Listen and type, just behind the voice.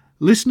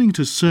Listening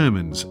to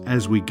sermons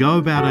as we go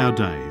about our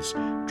days,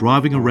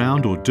 driving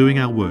around or doing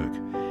our work,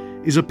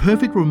 is a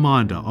perfect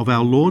reminder of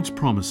our Lord's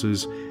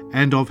promises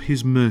and of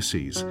His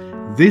mercies.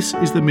 This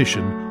is the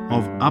mission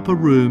of Upper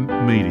Room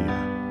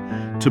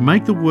Media, to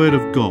make the Word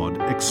of God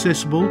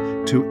accessible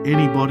to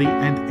anybody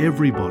and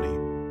everybody.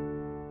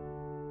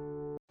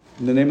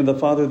 In the name of the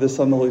Father, the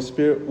Son, and the Holy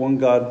Spirit, one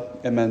God,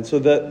 amen. So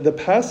the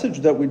passage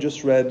that we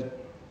just read,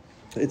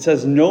 it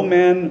says, "No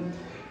man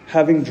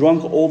having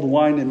drunk old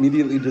wine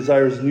immediately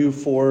desires new,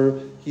 for,"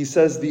 he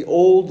says, "the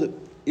old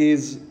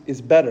is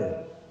better."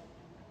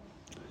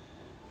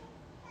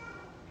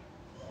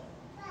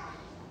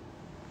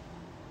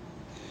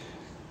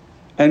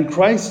 And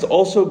Christ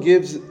also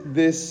gives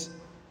this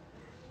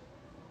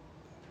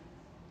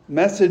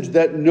message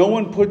that no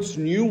one puts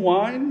new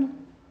wine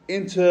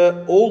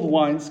into old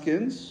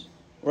wineskins,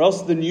 or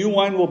else the new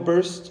wine will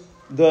burst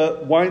the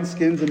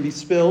wineskins and be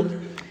spilled,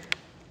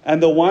 and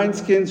the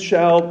wineskins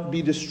shall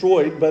be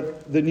destroyed,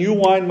 but the new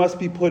wine must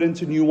be put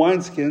into new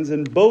wineskins,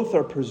 and both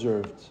are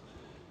preserved.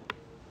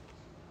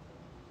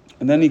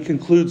 And then he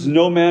concludes,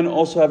 "No man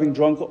also having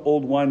drunk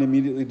old wine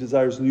immediately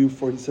desires new,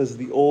 for," he says,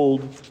 "the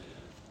old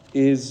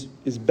is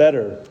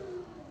better."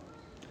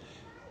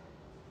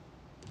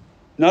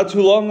 Not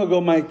too long ago,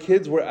 my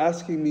kids were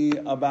asking me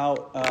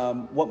about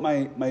what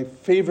my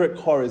favorite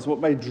car is, what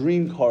my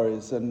dream car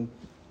is. And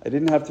I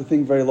didn't have to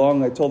think very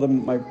long. I told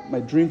them my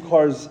dream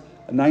car is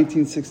a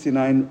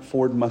 1969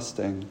 Ford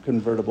Mustang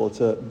convertible. It's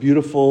a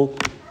beautiful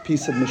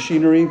piece of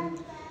machinery.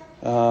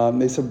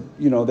 They said,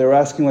 they were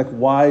asking,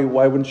 why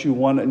wouldn't you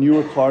want a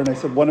newer car? And I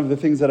said, one of the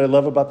things that I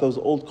love about those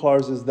old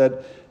cars is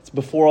that it's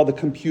before all the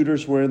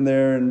computers were in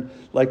there, and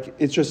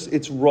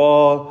it's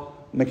raw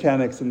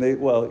mechanics.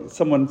 And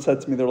someone said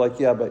to me, they're like,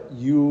 "Yeah, but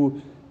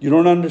you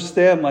don't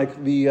understand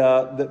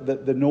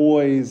the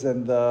noise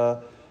and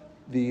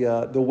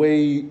the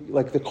way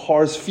the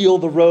cars feel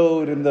the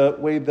road and the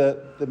way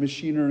that the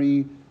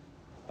machinery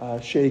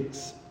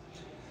shakes."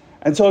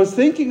 And so I was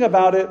thinking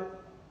about it.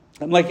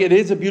 And it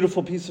is a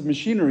beautiful piece of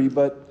machinery,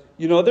 but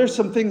there's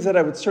some things that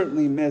I would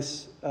certainly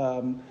miss.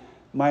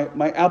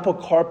 My Apple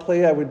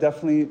CarPlay, I would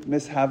definitely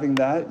miss having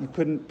that. You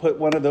couldn't put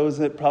one of those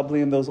probably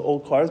in those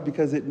old cars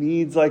because it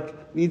needs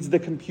the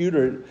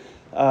computer.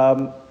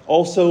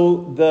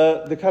 Also,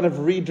 the kind of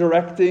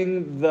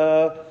redirecting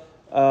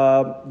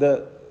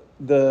the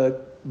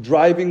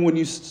driving when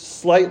you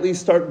slightly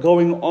start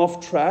going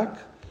off track.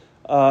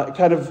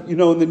 In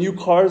the new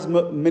cars,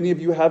 many of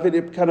you have it.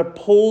 It kind of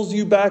pulls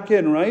you back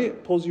in, right?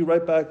 It pulls you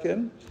right back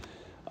in.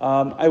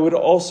 I would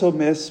also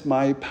miss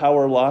my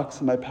power locks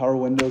and my power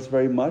windows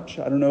very much.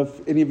 I don't know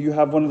if any of you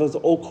have one of those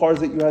old cars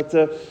that you had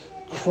to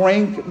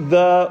crank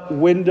the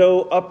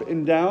window up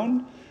and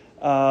down.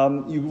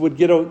 You would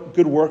get a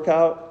good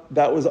workout.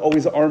 That was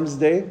always arms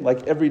day.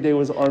 Every day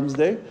was arms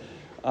day.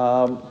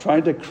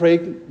 Trying to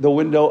crank the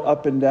window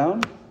up and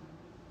down.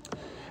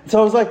 So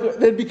I was like,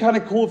 it'd be kind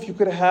of cool if you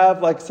could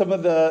have some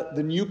of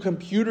the new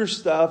computer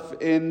stuff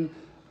in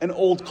an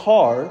old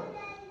car.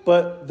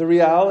 But the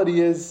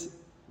reality is,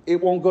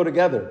 it won't go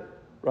together,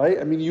 right?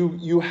 I mean,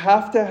 you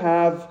have to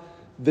have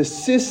the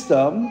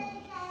system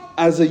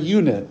as a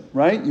unit,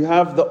 right? You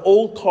have the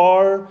old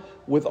car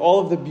with all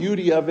of the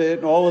beauty of it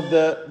and all of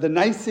the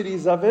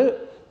niceties of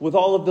it with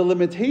all of the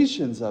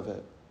limitations of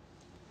it.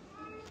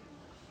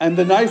 And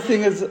the nice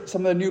thing is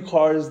some of the new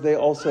cars, they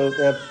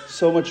have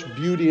so much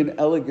beauty and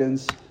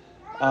elegance,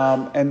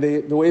 and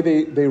the way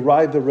they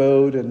ride the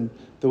road and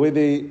the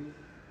way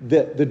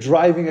the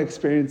driving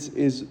experience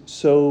is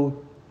so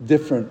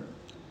different.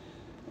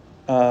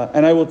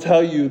 And I will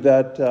tell you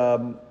that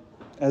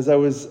as I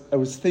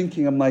was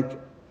thinking, I'm like,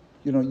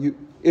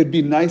 it'd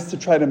be nice to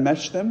try to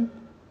mesh them,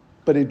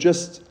 but it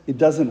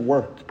doesn't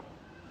work.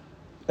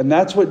 And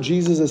that's what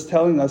Jesus is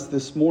telling us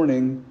this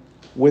morning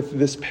with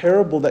this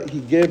parable that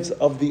he gives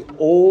of the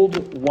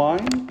old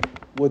wine,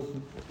 with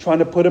trying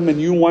to put them in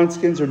new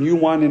wineskins, or new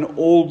wine in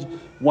old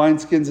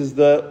wineskins, is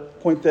the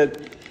point that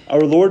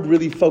our Lord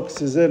really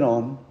focuses in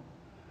on.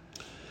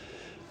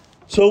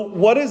 So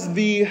what is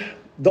the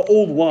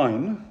old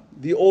wine?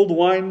 The old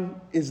wine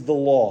is the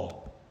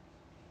law.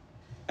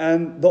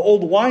 And the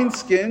old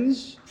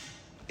wineskins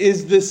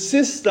is the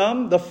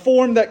system, the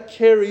form that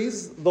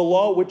carries the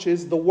law, which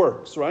is the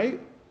works, right?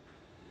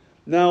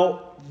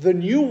 Now, the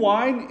new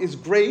wine is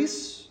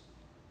grace,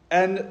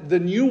 and the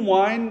new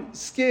wine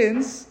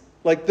skins,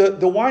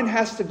 the wine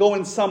has to go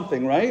in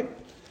something, right?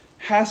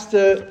 Has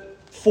to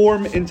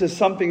form into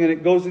something, and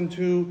it goes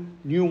into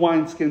new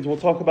wineskins. We'll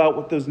talk about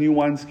what those new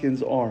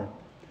wineskins are.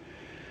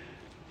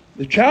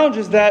 The challenge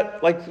is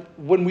that,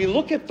 when we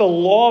look at the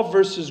law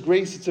versus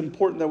grace, it's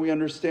important that we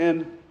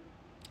understand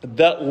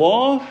that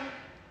law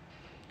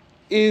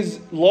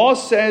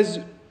says,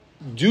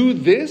 do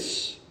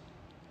this,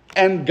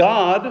 and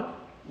God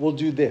will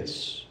do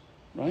this,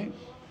 right?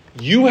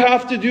 You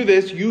have to do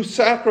this. You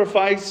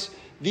sacrifice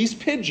these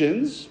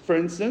pigeons, for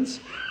instance,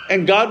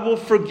 and God will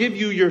forgive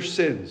you your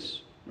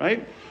sins,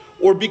 right?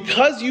 Or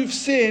because you've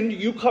sinned,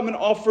 you come and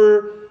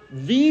offer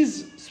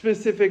these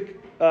specific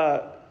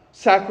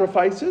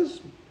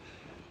sacrifices,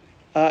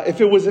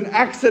 If it was an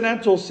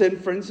accidental sin,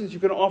 for instance, you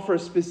can offer a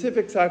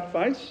specific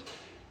sacrifice,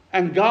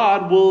 and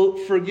God will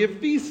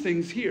forgive these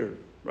things here,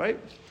 right?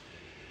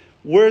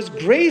 Whereas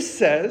grace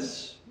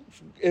says,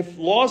 if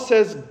law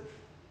says,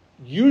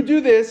 you do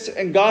this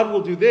and God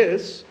will do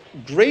this,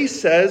 grace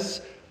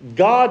says,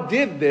 God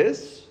did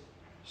this,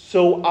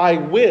 so I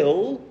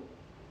will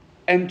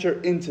enter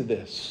into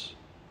this,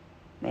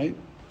 right?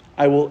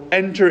 I will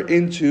enter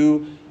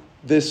into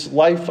this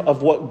life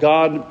of what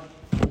God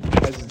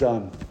has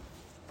done.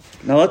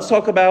 Now let's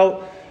talk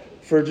about,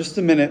 for just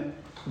a minute,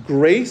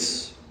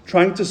 grace,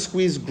 trying to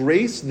squeeze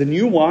grace, the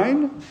new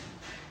wine,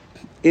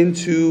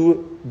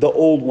 into the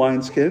old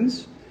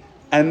wineskins,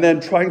 and then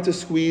trying to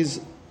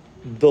squeeze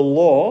the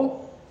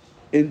law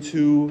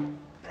into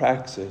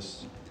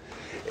praxis.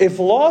 If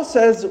law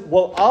says,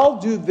 well, I'll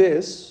do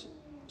this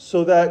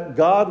so that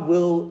God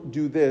will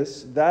do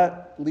this,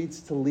 that leads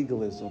to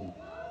legalism.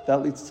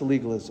 That leads to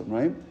legalism,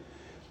 right?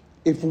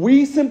 If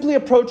we simply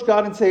approach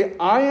God and say,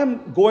 I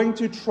am going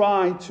to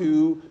try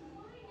to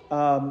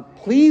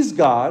please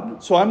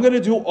God, so I'm going to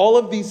do all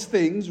of these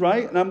things,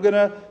 right? And I'm going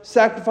to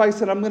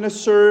sacrifice, and I'm going to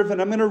serve,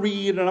 and I'm going to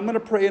read, and I'm going to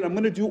pray, and I'm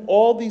going to do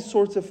all these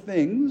sorts of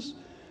things,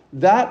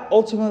 that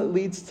ultimately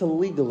leads to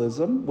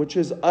legalism, which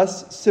is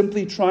us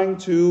simply trying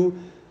to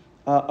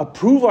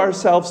approve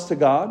ourselves to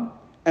God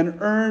and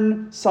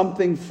earn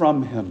something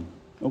from Him.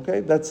 Okay?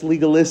 That's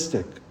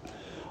legalistic.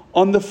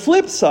 On the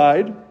flip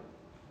side,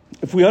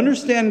 if we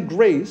understand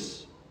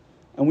grace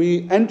and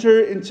we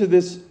enter into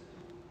this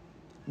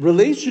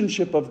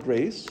relationship of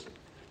grace,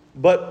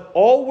 but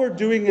all we're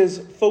doing is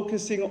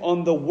focusing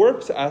on the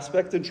works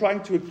aspect and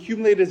trying to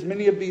accumulate as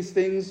many of these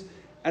things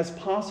as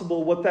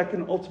possible, what that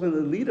can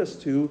ultimately lead us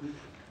to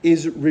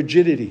is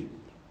rigidity.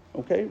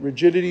 Okay?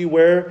 Rigidity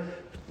where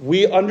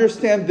we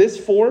understand this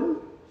form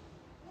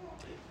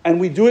and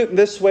we do it in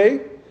this way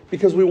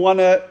because we want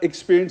to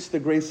experience the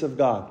grace of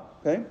God.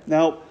 Okay?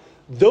 Now,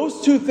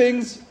 those two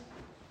things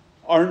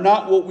are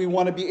not what we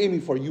want to be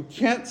aiming for. You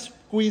can't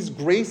squeeze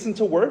grace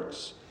into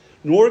works,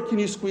 nor can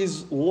you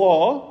squeeze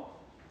law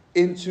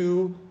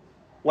into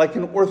like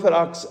an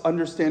orthodox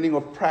understanding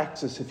of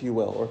praxis, if you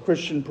will, or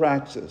Christian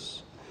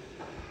praxis.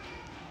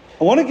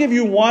 I want to give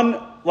you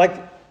one,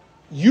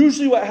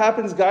 usually what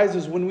happens, guys,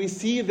 is when we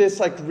see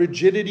this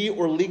rigidity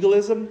or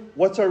legalism,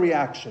 what's our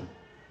reaction?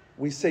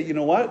 We say, you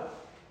know what?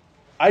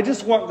 I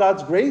just want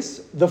God's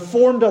grace. The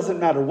form doesn't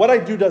matter. What I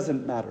do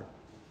doesn't matter.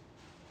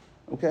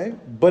 Okay?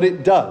 But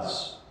it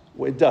does.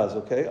 Well, it does,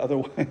 okay?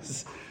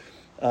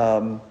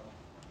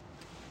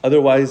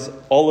 Otherwise,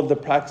 all of the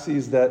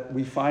praxis that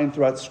we find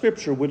throughout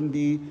Scripture wouldn't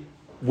be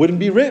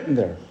written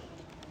there.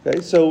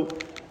 Okay? So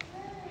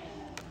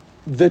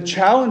the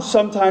challenge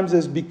sometimes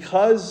is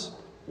because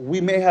we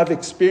may have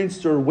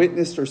experienced or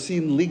witnessed or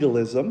seen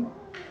legalism,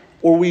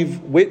 or we've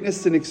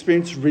witnessed and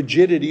experienced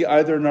rigidity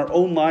either in our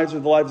own lives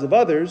or the lives of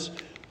others,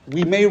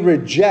 we may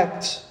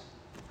reject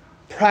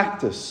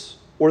practice,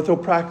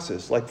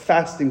 orthopraxis, like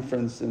fasting, for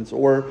instance,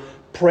 or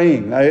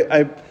praying.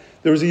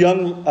 There was a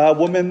young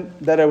woman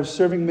that I was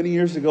serving many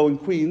years ago in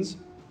Queens.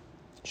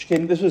 She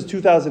came, this was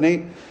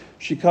 2008.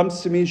 She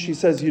comes to me, she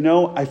says,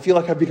 I feel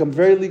like I've become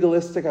very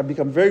legalistic. I've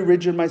become very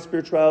rigid in my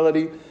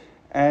spirituality.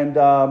 And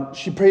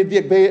she prayed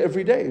the Agbeya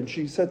every day. And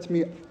she said to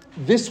me,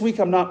 this week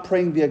I'm not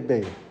praying the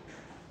Agbeya.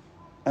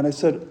 And I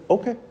said,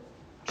 okay.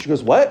 She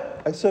goes,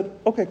 what? I said,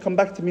 okay, come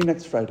back to me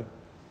next Friday.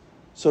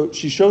 So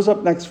she shows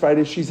up next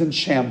Friday. She's in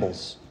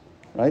shambles,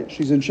 right?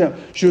 She's in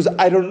shambles. She goes,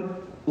 I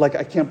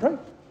can't pray,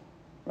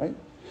 right?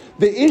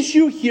 The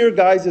issue here,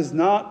 guys, is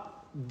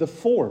not the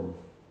form,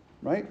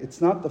 right?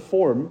 It's not the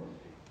form.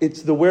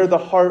 It's where the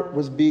heart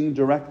was being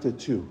directed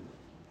to.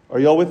 Are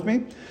you all with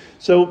me?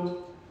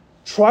 So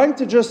trying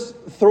to just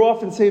throw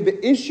off and say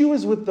the issue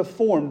is with the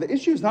form. The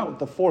issue is not with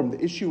the form.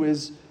 The issue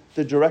is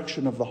the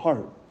direction of the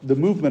heart, the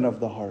movement of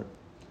the heart.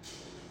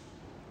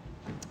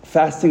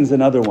 Fasting's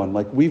another one.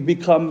 We've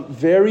become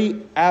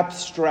very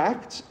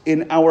abstract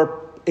in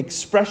our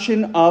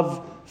expression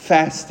of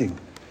fasting.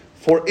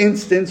 For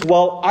instance,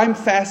 I'm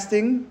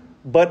fasting,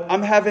 but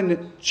I'm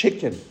having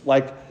chicken.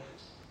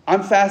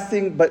 I'm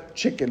fasting, but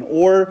chicken.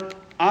 Or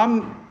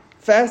I'm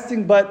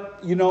fasting, but,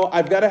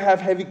 I've got to have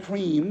heavy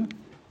cream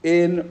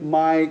in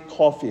my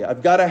coffee. I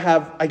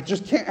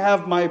just can't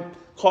have my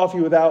coffee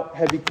without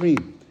heavy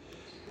cream.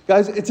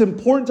 Guys, it's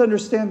important to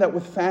understand that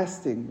with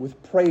fasting,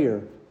 with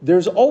prayer,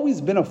 there's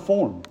always been a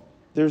form.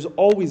 There's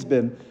always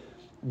been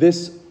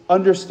this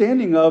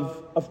understanding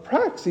of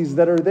praxis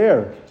that are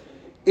there.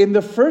 In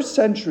the first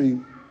century,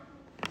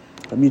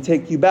 let me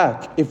take you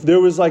back. If there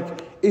was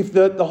if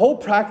the whole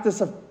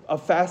practice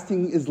of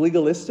fasting is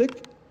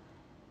legalistic,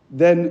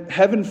 then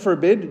heaven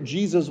forbid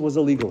Jesus was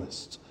a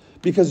legalist.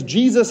 Because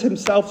Jesus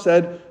himself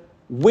said,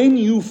 when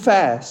you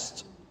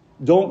fast,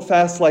 don't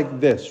fast like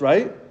this,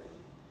 right?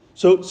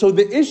 So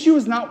the issue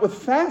is not with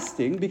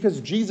fasting, because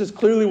Jesus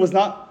clearly was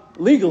not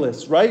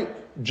legalist, right?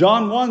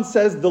 John 1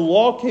 says the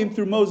law came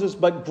through Moses,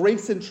 but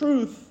grace and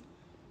truth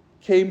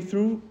came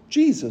through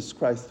Jesus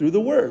Christ, through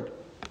the Word.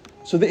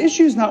 So the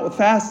issue is not with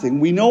fasting.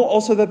 We know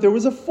also that there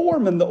was a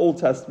form in the Old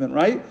Testament,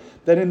 right?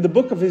 That in the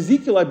book of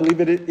Ezekiel, I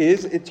believe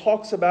it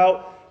talks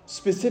about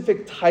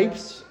specific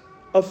types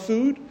of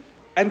food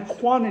and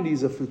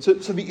quantities of food.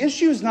 So the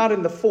issue is not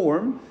in the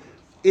form.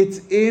 It's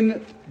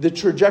in the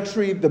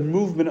trajectory, the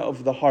movement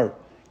of the heart.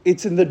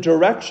 It's in the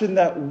direction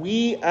that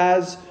we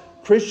as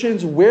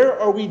Christians, where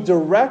are we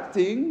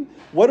directing?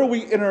 What are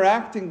we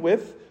interacting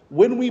with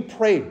when we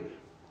pray?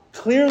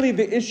 Clearly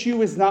the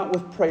issue is not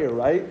with prayer,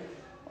 right?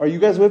 Are you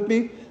guys with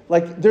me?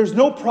 Like, there's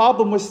no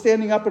problem with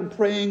standing up and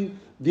praying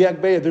the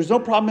Agbeya. There's no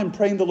problem in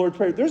praying the Lord's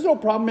Prayer. There's no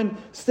problem in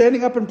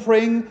standing up and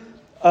praying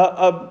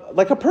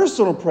like a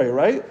personal prayer,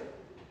 right?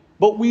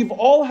 But we've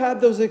all had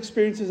those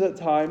experiences at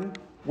time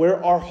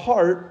where our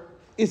heart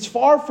is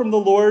far from the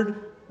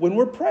Lord when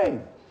we're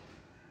praying.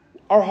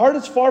 Our heart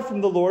is far from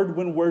the Lord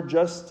when we're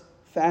just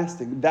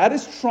fasting. That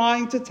is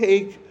trying to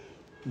take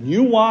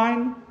new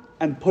wine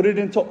and put it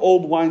into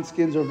old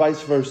wineskins, or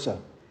vice versa.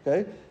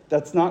 Okay?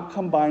 That's not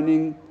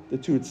combining the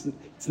two.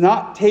 It's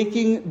not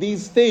taking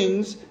these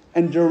things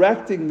and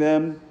directing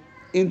them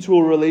into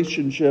a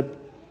relationship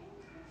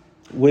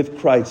with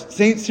Christ.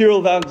 St. Cyril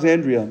of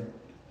Alexandria,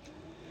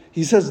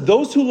 he says,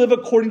 those who live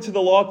according to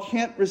the law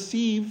can't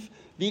receive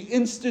the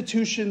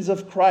institutions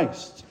of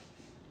Christ.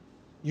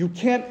 You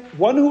can't,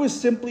 one who is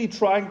simply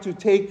trying to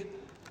take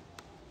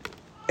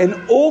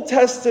an Old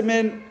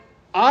Testament,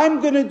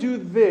 I'm going to do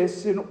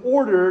this in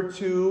order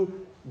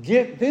to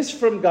get this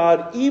from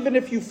God, even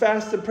if you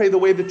fast and pray the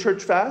way the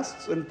church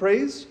fasts and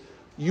prays,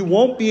 you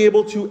won't be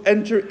able to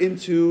enter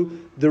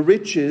into the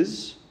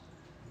riches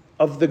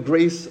of the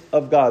grace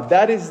of God.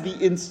 That is the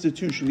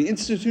institution. The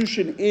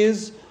institution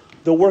is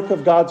the work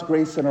of God's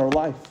grace in our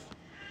life.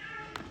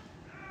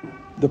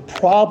 The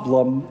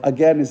problem,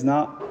 again, is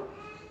not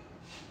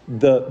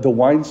the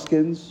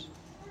wineskins.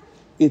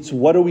 It's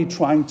what are we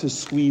trying to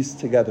squeeze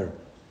together.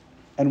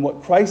 And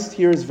what Christ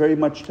here is very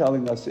much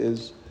telling us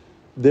is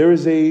there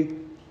is a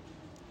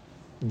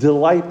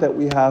delight that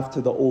we have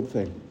to the old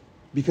thing.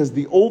 Because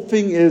the old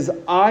thing is,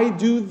 I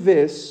do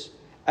this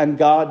and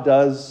God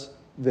does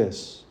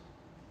this.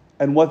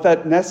 And what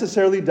that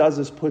necessarily does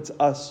is puts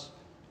us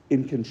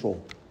in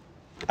control.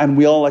 And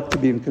we all like to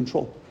be in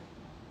control.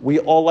 We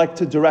all like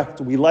to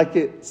direct. We like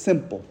it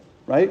simple,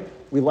 right?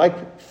 We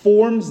like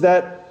forms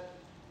that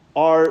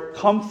are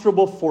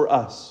comfortable for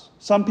us.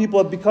 Some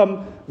people have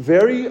become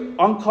very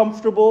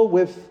uncomfortable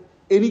with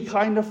any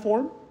kind of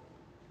form.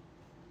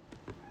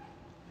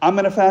 I'm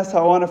going to fast how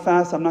I want to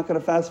fast. I'm not going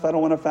to fast if I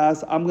don't want to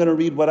fast. I'm going to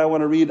read what I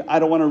want to read. I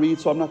don't want to read,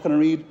 so I'm not going to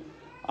read.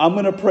 I'm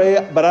going to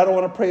pray, but I don't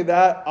want to pray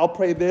that. I'll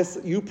pray this.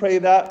 You pray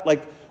that.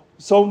 Like,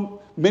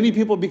 so many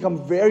people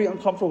become very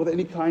uncomfortable with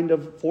any kind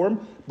of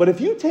form. But if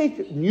you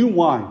take new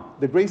wine,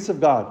 the grace of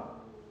God,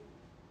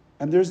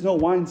 and there's no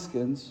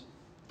wineskins,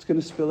 it's going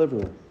to spill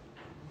everywhere.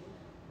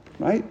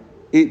 Right?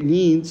 It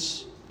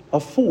needs a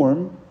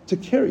form to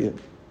carry it.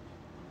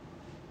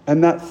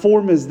 And that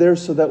form is there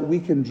so that we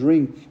can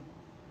drink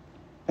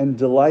and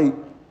delight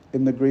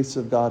in the grace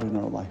of God in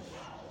our life.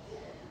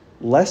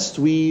 Lest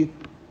we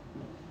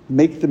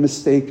make the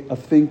mistake of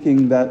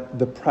thinking that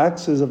the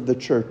practices of the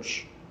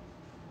church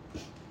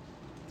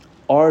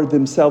are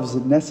themselves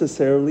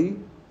necessarily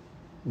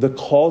the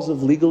cause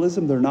of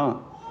legalism. They're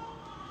not.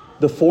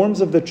 The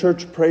forms of the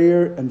church,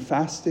 prayer and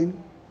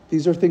fasting,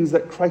 these are things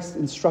that Christ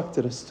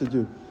instructed us to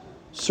do.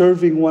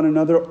 Serving one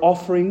another,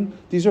 offering,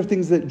 these are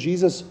things that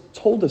Jesus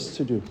told us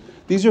to do.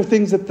 These are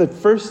things that the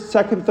first,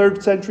 second,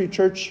 third century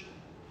church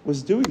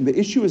was doing. The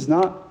issue is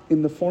not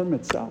in the form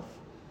itself.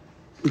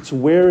 It's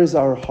where is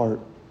our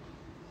heart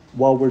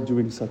while we're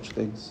doing such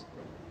things?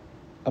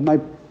 Am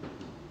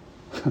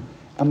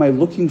I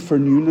looking for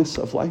newness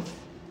of life?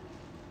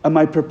 Am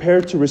I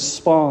prepared to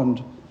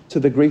respond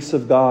to the grace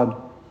of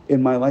God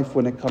in my life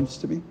when it comes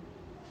to me?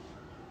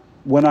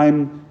 When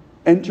I'm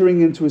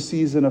entering into a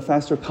season of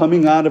fast or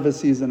coming out of a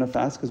season of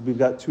fast, because we've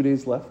got 2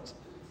 days left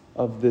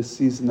of this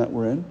season that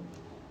we're in,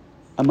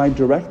 am I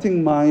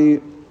directing my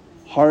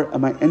heart?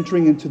 Am I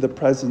entering into the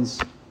presence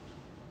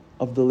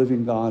of the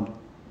living God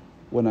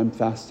when I'm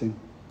fasting?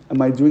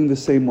 Am I doing the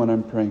same when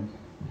I'm praying?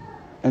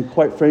 And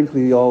quite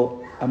frankly,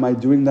 y'all, am I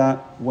doing that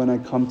when I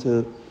come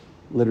to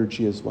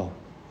liturgy as well?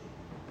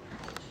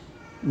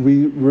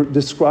 We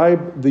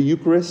describe the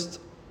Eucharist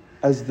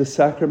as the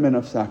sacrament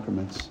of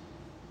sacraments.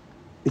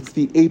 It's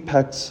the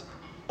apex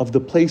of the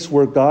place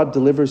where God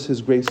delivers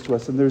His grace to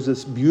us. And there's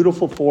this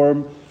beautiful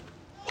form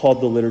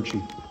called the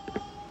liturgy.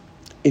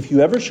 If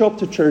you ever show up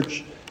to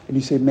church and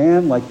you say,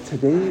 man, like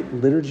today,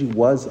 liturgy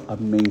was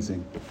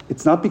amazing.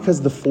 It's not because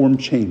the form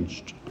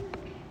changed.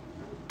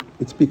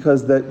 It's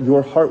because that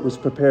your heart was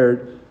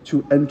prepared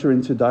to enter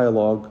into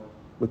dialogue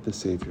with the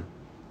Savior.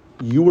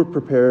 You were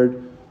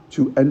prepared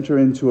to enter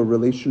into a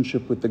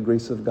relationship with the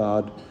grace of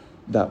God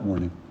that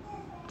morning.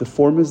 The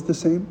form is the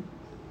same.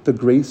 The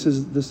grace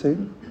is the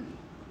same.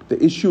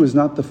 The issue is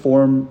not the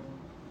form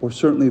or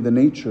certainly the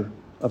nature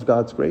of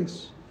God's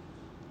grace.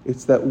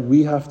 It's that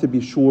we have to be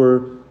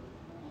sure,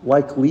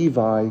 like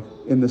Levi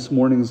in this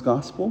morning's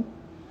gospel,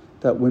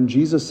 that when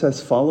Jesus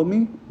says, follow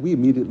me, we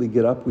immediately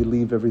get up, we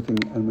leave everything,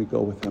 and we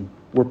go with him.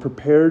 We're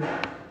prepared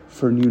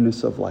for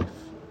newness of life.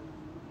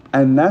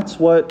 And that's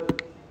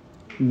what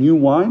new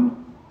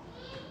wine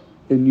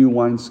and new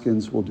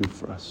wineskins will do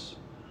for us.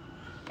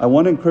 I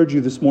want to encourage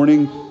you this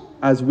morning,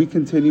 as we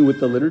continue with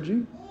the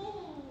liturgy,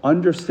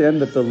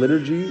 understand that the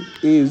liturgy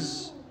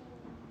is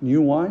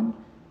new wine,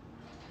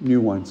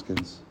 new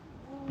wineskins.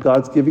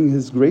 God's giving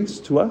his grace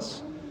to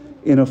us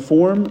in a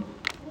form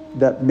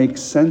that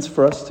makes sense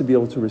for us to be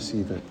able to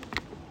receive it.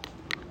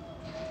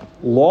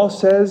 Law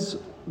says,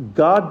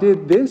 God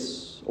did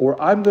this, or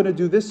I'm going to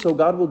do this, so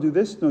God will do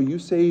this. No, you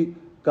say,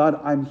 God,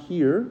 I'm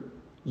here.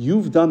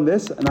 You've done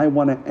this, and I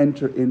want to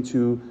enter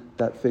into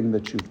that thing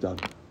that you've done.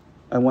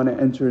 I want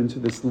to enter into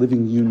this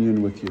living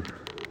union with you.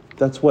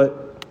 That's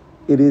what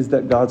it is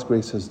that God's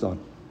grace has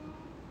done.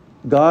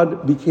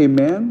 God became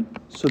man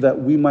so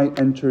that we might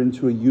enter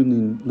into a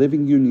union,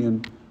 living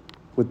union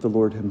with the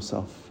Lord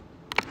himself.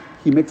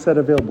 He makes that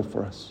available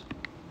for us.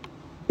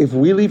 If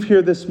we leave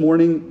here this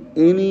morning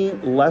any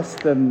less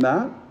than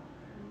that,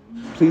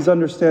 please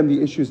understand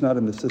the issue is not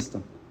in the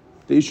system.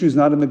 The issue is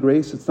not in the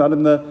grace. It's not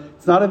in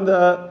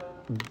the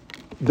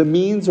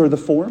means or the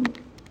form.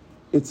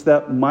 It's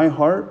that my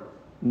heart,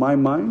 my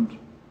mind,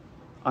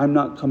 I'm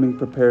not coming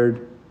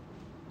prepared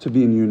to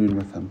be in union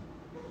with him.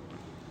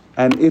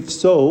 And if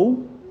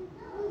so,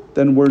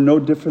 then we're no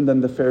different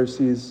than the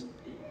Pharisees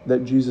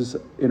that Jesus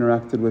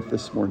interacted with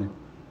this morning,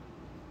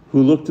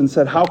 who looked and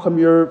said, how come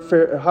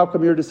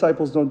your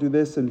disciples don't do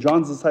this and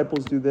John's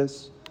disciples do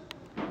this?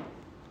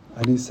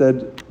 And he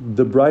said,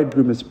 the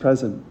bridegroom is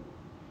present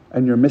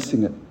and you're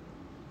missing it.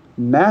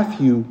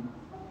 Matthew,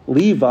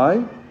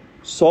 Levi,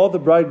 saw the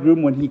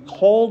bridegroom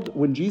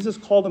when Jesus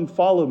called him,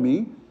 follow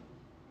me.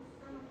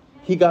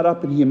 He got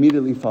up and he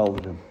immediately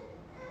followed him.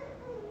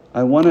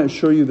 I want to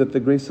assure you that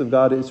the grace of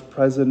God is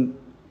present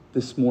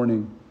this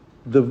morning.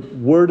 The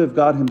Word of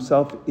God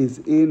himself is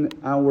in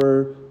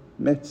our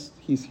midst.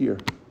 He's here.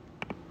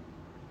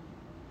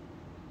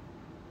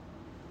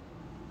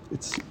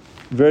 It's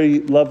very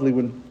lovely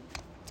when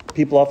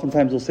people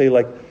oftentimes will say,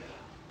 like,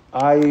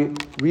 I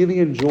really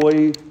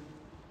enjoy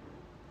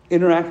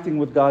interacting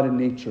with God in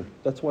nature.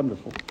 That's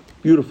wonderful.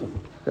 Beautiful.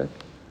 Okay?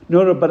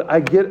 No, but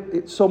I get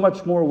it so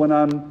much more when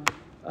I'm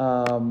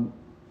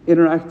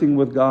interacting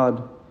with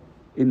God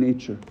in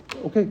nature.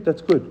 Okay,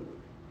 that's good.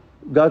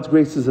 God's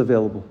grace is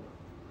available.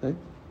 Okay?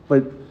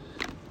 But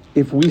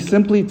if we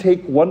simply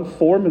take one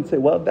form and say,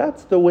 well,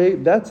 that's the way,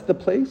 that's the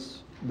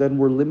place, then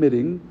we're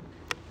limiting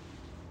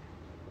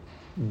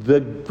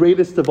the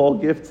greatest of all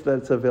gifts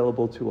that's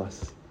available to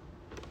us,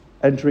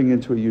 entering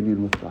into a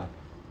union with God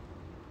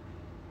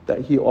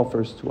that he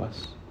offers to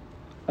us.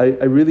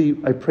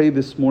 I pray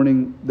this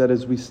morning that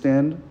as we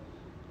stand,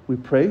 we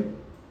pray.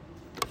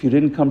 If you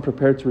didn't come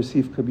prepared to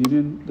receive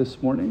communion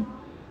this morning,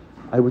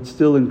 I would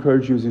still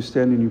encourage you as you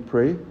stand and you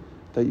pray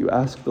that you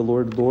ask the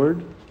Lord,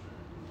 Lord,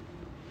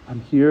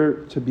 I'm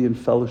here to be in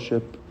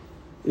fellowship,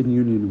 in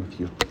union with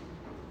you.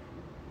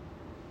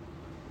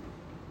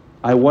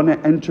 I want to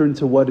enter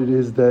into what it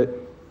is that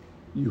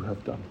you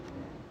have done.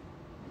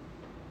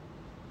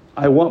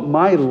 I want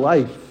my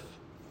life,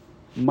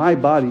 my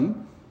body,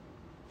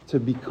 to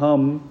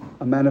become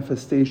a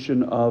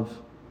manifestation of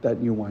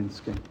that new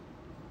wineskin.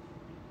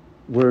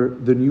 Where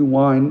the new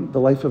wine, the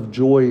life of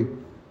joy,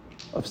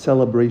 of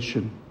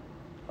celebration,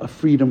 of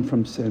freedom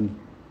from sin,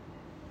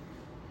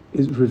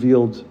 is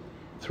revealed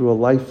through a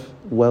life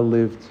well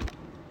lived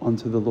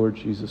unto the Lord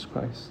Jesus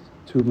Christ,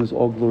 to whom is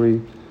all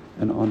glory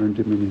and honor and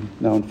dominion,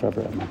 now and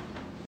forever. Amen.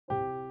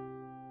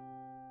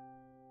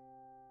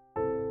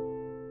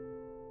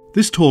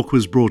 This talk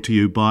was brought to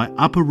you by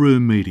Upper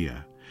Room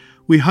Media.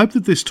 We hope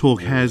that this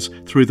talk has,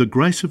 through the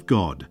grace of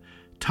God,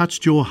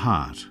 touched your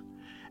heart,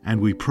 and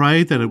we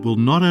pray that it will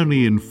not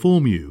only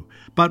inform you,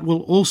 but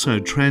will also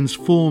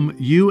transform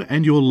you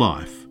and your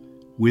life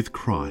with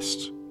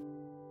Christ.